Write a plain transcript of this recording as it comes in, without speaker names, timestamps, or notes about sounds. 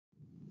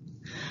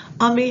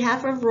On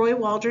behalf of Roy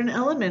Waldron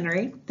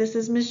Elementary, this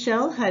is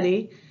Michelle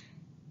Huddy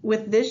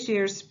with this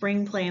year's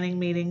Spring Planning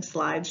Meeting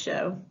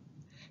slideshow.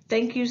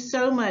 Thank you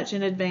so much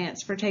in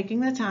advance for taking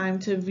the time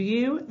to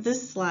view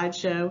this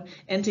slideshow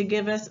and to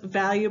give us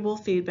valuable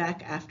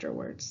feedback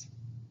afterwards.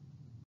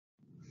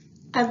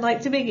 I'd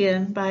like to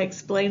begin by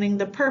explaining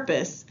the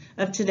purpose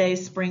of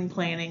today's Spring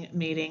Planning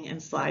Meeting and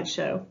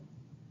slideshow.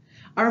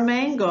 Our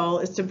main goal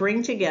is to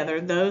bring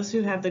together those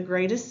who have the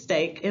greatest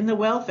stake in the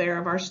welfare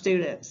of our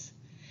students.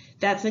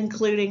 That's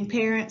including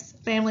parents,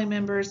 family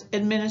members,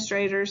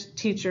 administrators,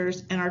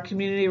 teachers, and our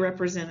community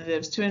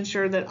representatives to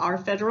ensure that our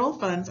federal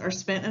funds are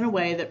spent in a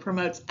way that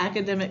promotes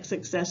academic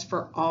success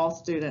for all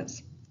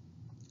students.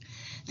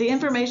 The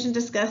information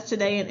discussed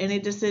today and any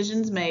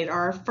decisions made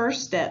are our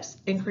first steps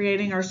in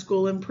creating our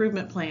school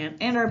improvement plan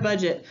and our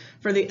budget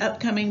for the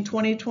upcoming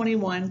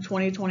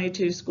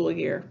 2021-2022 school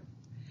year.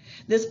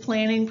 This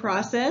planning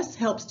process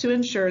helps to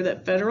ensure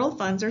that federal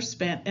funds are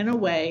spent in a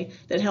way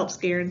that helps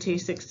guarantee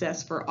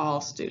success for all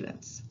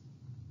students.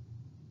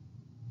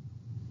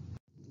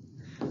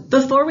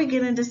 Before we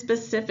get into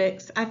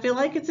specifics, I feel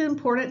like it's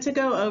important to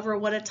go over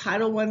what a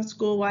Title I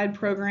school-wide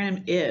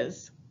program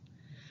is.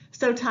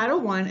 So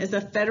Title I is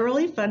a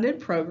federally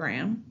funded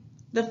program.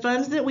 The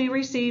funds that we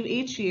receive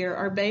each year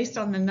are based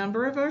on the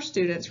number of our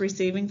students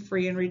receiving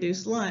free and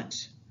reduced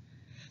lunch.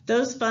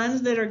 Those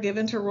funds that are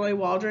given to Roy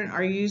Waldron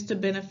are used to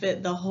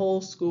benefit the whole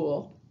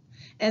school.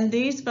 And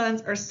these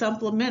funds are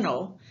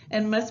supplemental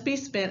and must be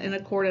spent in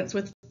accordance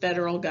with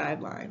federal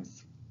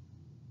guidelines.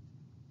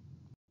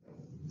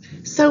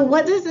 So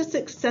what does a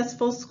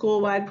successful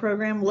school-wide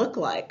program look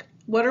like?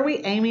 What are we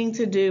aiming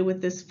to do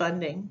with this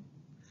funding?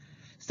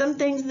 Some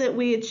things that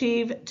we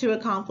achieve to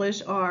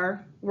accomplish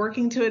are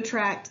working to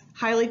attract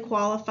highly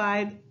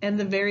qualified and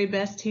the very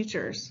best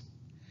teachers.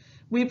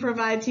 We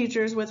provide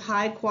teachers with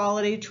high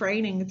quality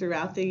training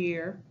throughout the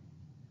year.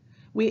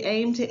 We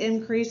aim to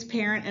increase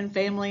parent and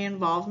family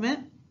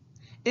involvement,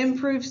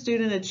 improve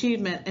student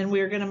achievement, and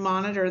we are going to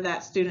monitor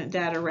that student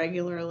data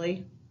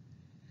regularly.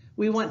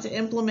 We want to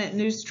implement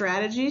new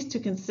strategies to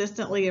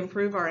consistently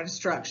improve our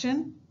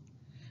instruction.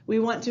 We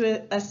want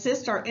to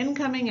assist our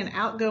incoming and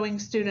outgoing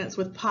students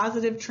with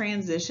positive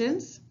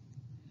transitions.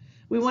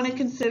 We want to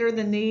consider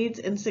the needs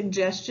and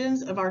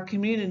suggestions of our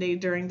community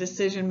during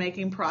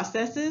decision-making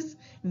processes,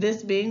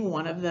 this being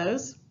one of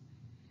those.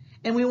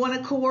 And we want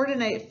to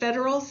coordinate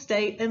federal,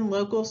 state, and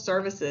local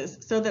services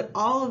so that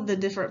all of the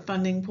different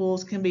funding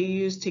pools can be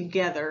used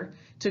together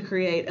to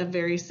create a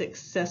very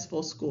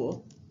successful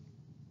school.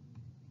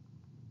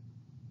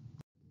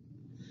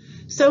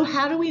 So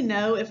how do we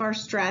know if our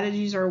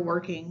strategies are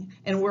working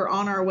and we're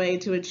on our way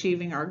to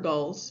achieving our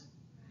goals?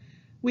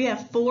 We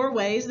have 4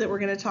 ways that we're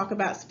going to talk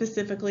about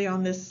specifically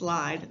on this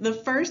slide. The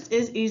first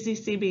is Easy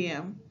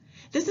CBM.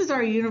 This is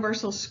our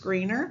universal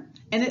screener,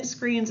 and it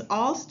screens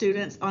all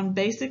students on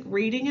basic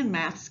reading and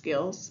math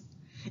skills.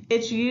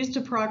 It's used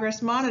to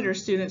progress monitor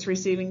students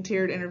receiving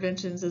tiered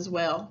interventions as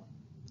well.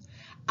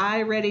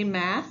 iReady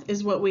Math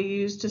is what we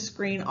use to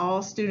screen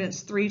all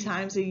students 3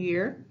 times a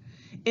year,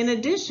 in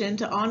addition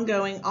to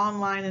ongoing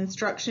online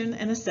instruction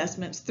and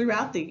assessments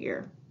throughout the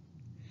year.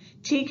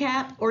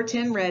 TCAP or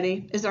 10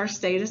 Ready is our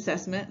state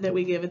assessment that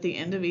we give at the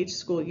end of each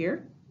school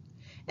year.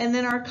 And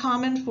then our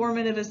common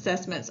formative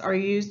assessments are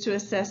used to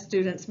assess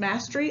students'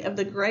 mastery of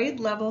the grade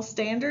level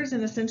standards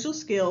and essential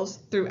skills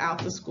throughout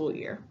the school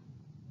year.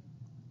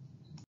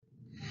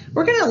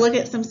 We're going to look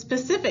at some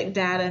specific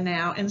data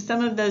now in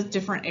some of those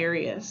different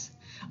areas.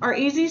 Our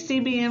Easy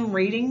CBM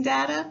reading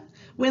data,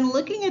 when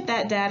looking at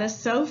that data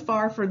so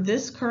far for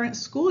this current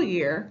school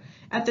year,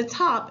 at the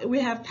top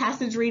we have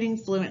passage reading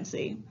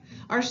fluency.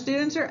 Our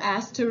students are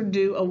asked to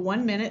do a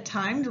 1-minute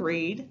timed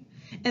read,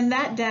 and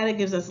that data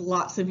gives us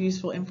lots of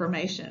useful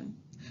information.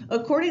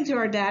 According to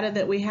our data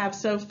that we have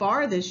so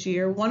far this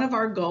year, one of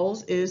our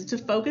goals is to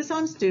focus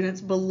on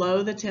students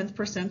below the 10th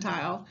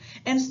percentile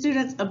and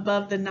students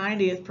above the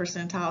 90th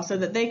percentile so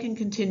that they can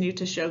continue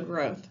to show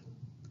growth.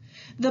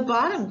 The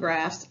bottom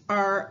graphs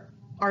are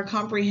our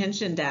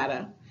comprehension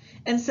data.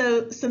 And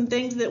so some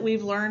things that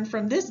we've learned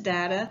from this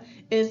data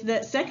is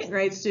that 2nd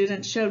grade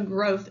students showed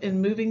growth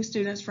in moving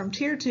students from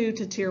Tier 2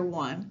 to Tier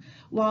 1,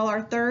 while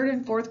our 3rd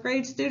and 4th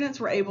grade students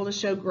were able to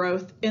show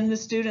growth in the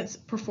students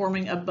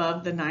performing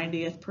above the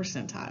 90th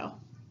percentile.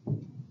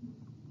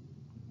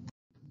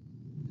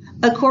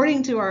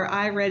 According to our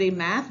iReady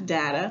Math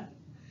data,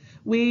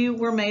 we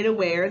were made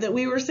aware that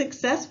we were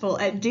successful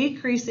at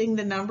decreasing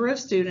the number of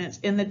students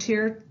in the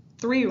Tier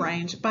 3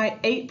 range by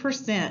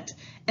 8%,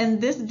 and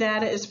this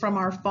data is from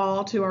our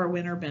fall to our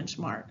winter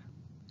benchmark.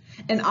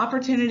 An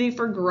opportunity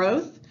for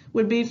growth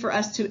would be for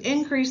us to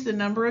increase the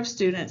number of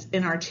students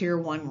in our Tier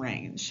 1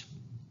 range.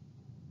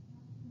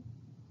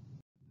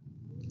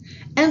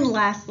 And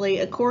lastly,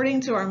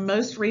 according to our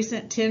most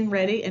recent 10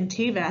 Ready and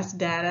TVAS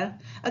data,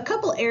 a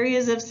couple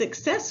areas of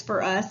success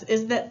for us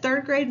is that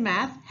 3rd grade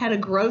math had a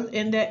growth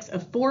index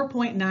of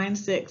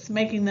 4.96,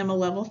 making them a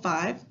level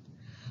 5.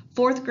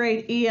 4th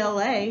grade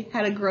ELA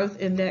had a growth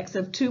index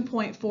of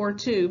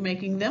 2.42,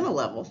 making them a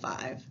level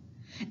 5.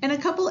 And a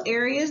couple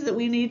areas that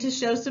we need to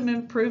show some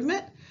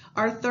improvement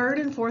Our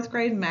 3rd and 4th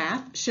grade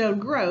math showed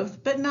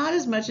growth, but not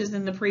as much as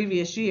in the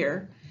previous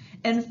year.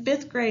 And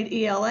 5th grade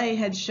ELA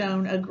had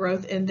shown a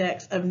growth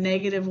index of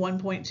negative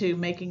 1.2,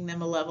 making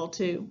them a level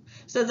 2.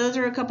 So those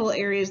are a couple of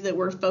areas that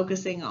we're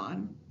focusing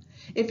on.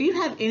 If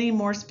you have any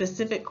more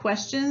specific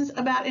questions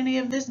about any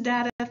of this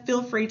data,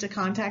 feel free to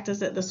contact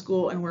us at the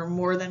school and we're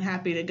more than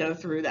happy to go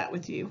through that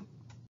with you.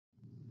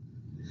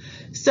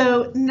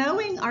 So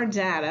knowing our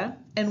data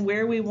and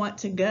where we want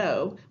to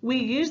go, we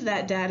use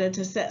that data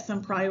to set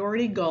some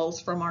priority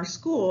goals from our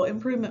school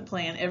improvement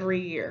plan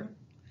every year.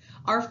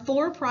 Our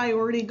 4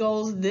 priority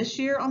goals this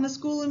year on the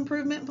school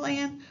improvement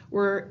plan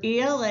were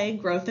ELA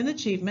growth and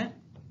achievement,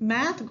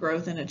 math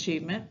growth and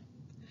achievement.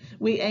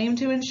 We aim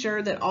to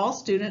ensure that all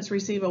students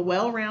receive a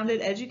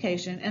well-rounded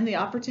education and the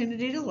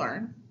opportunity to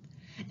learn.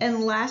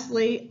 And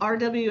lastly,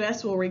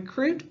 RWS will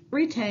recruit,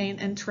 retain,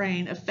 and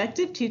train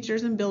effective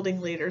teachers and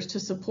building leaders to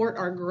support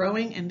our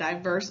growing and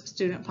diverse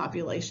student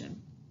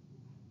population.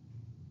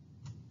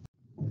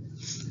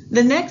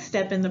 The next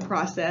step in the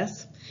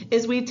process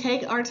is we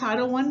take our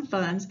Title I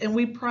funds and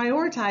we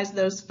prioritize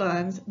those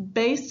funds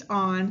based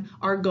on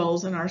our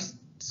goals in our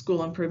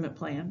school improvement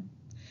plan.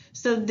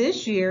 So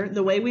this year,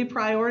 the way we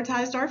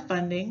prioritized our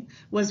funding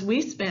was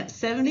we spent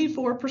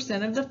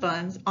 74% of the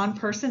funds on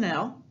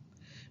personnel.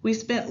 We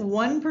spent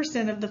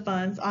 1% of the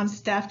funds on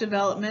staff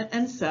development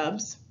and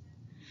subs.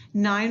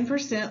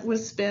 9%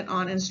 was spent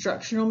on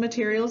instructional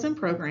materials and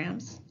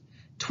programs,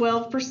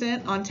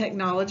 12% on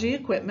technology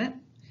equipment,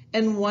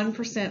 and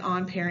 1%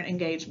 on parent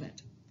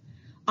engagement.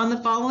 On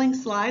the following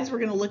slides, we're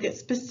going to look at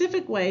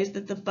specific ways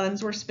that the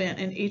funds were spent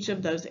in each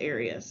of those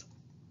areas.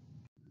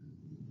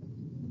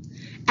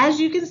 As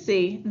you can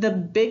see, the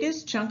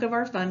biggest chunk of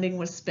our funding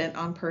was spent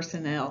on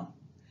personnel.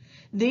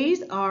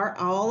 These are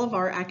all of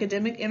our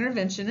academic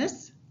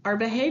interventionists, our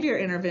behavior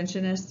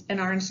interventionists, and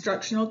our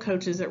instructional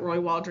coaches at Roy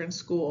Waldron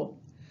School.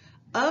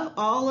 Of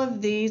all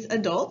of these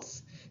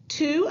adults,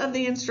 2 of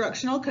the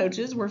instructional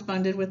coaches were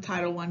funded with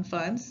Title I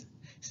funds,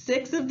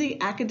 6 of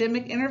the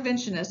academic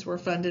interventionists were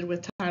funded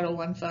with Title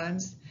I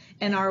funds,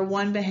 and our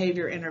 1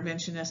 behavior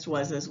interventionist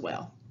was as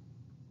well.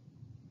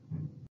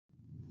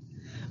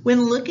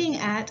 When looking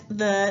at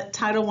the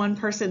Title I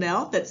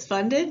personnel that's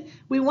funded,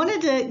 we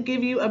wanted to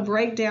give you a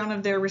breakdown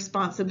of their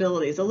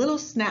responsibilities, a little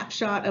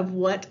snapshot of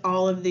what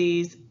all of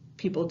these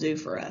people do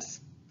for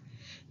us.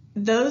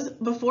 Those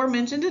before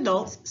mentioned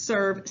adults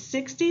serve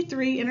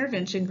 63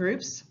 intervention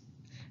groups,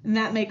 and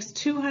that makes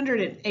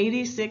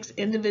 286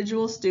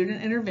 individual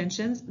student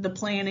interventions, the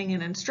planning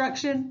and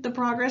instruction, the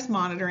progress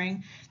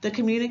monitoring, the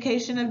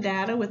communication of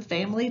data with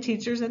family,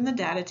 teachers, and the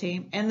data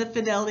team, and the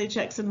fidelity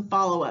checks and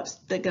follow-ups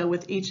that go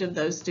with each of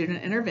those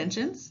student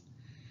interventions.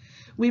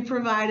 We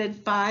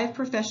provided 5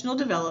 professional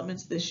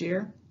developments this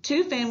year,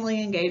 2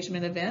 family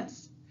engagement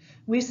events.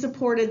 We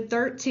supported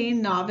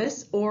 13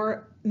 novice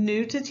or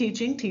new to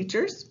teaching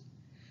teachers.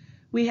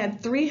 We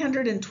had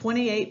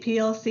 328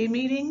 PLC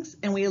meetings,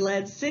 and we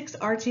led 6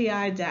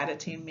 RTI data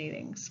team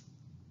meetings.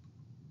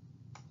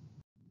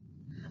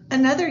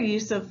 Another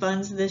use of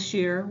funds this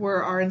year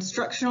were our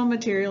instructional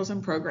materials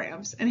and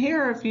programs, and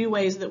here are a few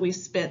ways that we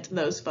spent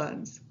those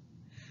funds.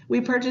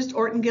 We purchased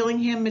Orton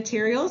Gillingham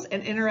materials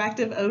and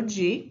interactive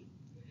OG.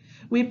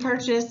 We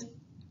purchased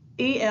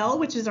EL,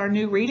 which is our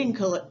new reading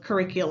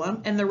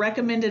curriculum, and the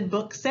recommended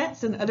book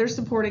sets and other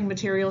supporting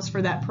materials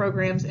for that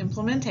program's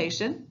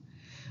implementation.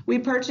 We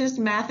purchased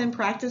math and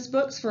practice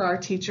books for our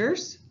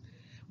teachers.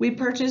 We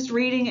purchased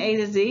Reading A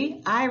to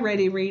Z,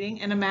 iReady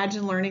Reading, and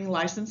Imagine Learning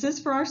licenses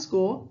for our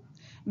school,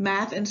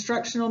 math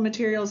instructional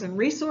materials and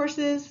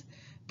resources,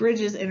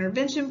 Bridges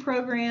intervention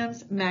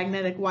programs,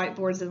 magnetic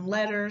whiteboards and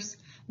letters,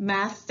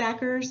 math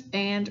stackers,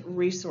 and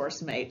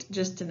ResourceMate,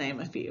 just to name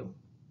a few.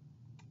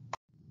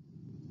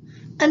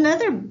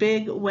 Another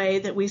big way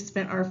that we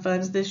spent our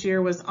funds this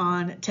year was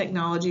on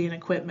technology and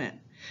equipment.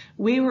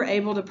 We were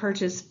able to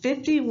purchase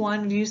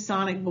 51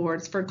 ViewSonic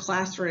boards for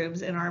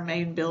classrooms in our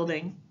main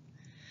building.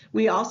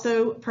 We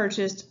also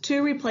purchased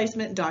 2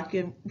 replacement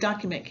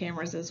document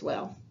cameras as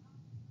well.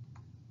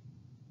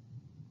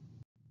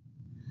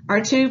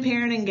 Our 2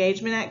 parent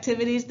engagement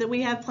activities that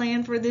we have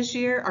planned for this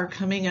year are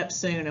coming up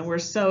soon, and we're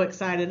so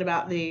excited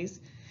about these.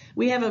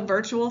 We have a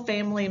virtual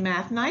family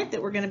math night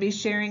that we're going to be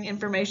sharing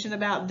information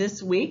about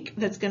this week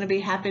that's going to be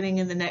happening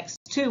in the next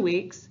 2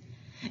 weeks.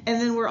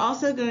 And then we're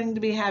also going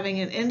to be having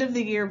an end of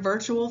the year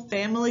virtual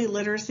family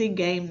literacy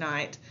game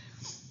night.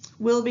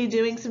 We'll be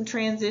doing some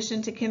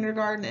transition to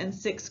kindergarten and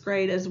 6th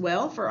grade as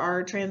well for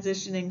our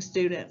transitioning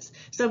students.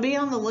 So be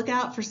on the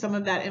lookout for some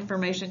of that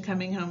information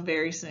coming home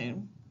very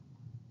soon.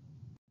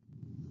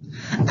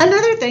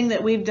 Another thing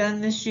that we've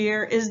done this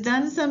year is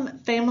done some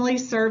family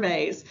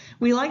surveys.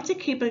 We like to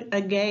keep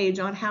a gauge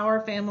on how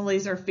our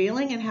families are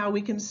feeling and how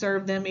we can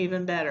serve them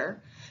even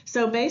better.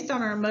 So based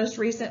on our most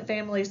recent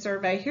family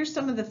survey, here's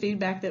some of the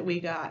feedback that we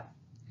got.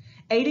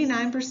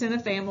 89%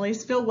 of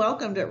families feel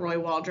welcomed at Roy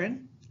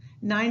Waldron.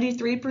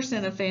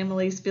 93% of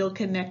families feel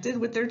connected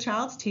with their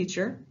child's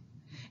teacher.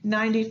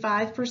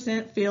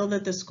 95% feel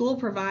that the school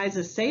provides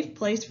a safe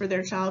place for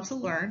their child to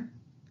learn.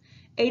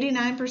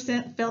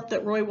 89% felt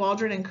that Roy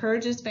Waldron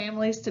encourages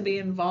families to be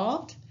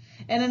involved,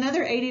 and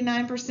another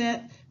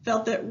 89%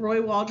 felt that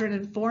Roy Waldron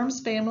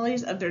informs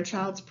families of their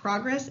child's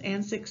progress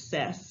and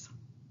success.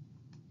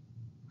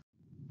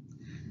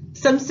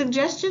 Some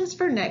suggestions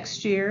for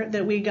next year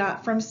that we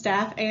got from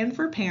staff and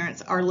for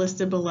parents are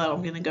listed below.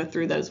 I'm going to go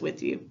through those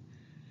with you.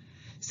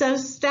 So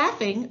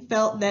staffing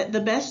felt that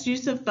the best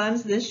use of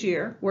funds this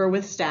year were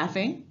with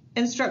staffing,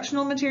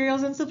 instructional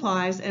materials and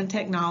supplies, and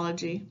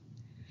technology.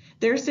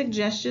 Their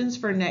suggestions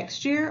for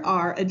next year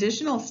are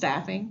additional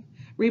staffing,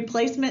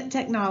 replacement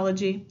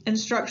technology,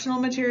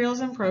 instructional materials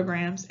and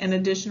programs, and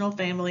additional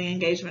family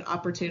engagement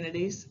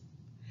opportunities.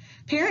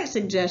 Parent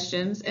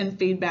suggestions and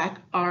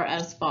feedback are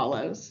as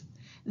follows.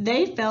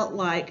 They felt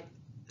like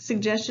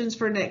suggestions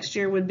for next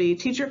year would be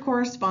teacher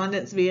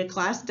correspondence via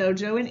Class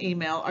Dojo and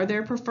email are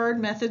their preferred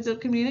methods of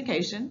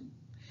communication.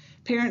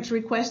 Parents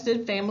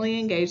requested family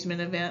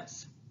engagement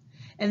events.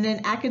 And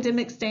then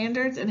academic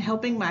standards and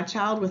helping my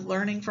child with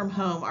learning from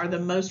home are the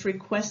most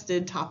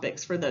requested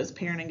topics for those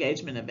parent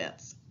engagement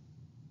events.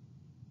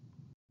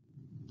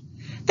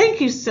 Thank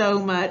you so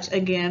much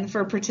again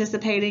for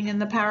participating in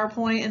the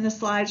PowerPoint and the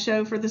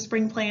slideshow for the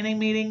spring planning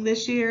meeting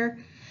this year.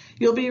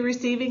 You'll be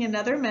receiving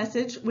another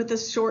message with a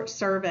short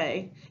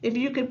survey. If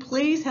you could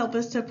please help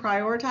us to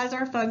prioritize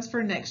our funds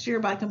for next year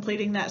by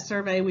completing that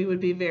survey, we would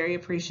be very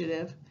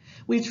appreciative.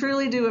 We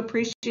truly do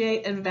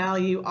appreciate and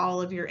value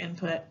all of your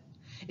input.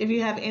 If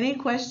you have any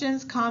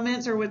questions,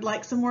 comments, or would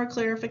like some more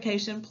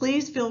clarification,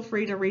 please feel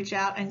free to reach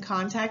out and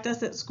contact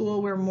us at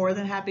school. We're more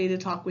than happy to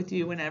talk with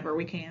you whenever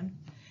we can.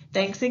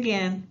 Thanks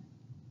again.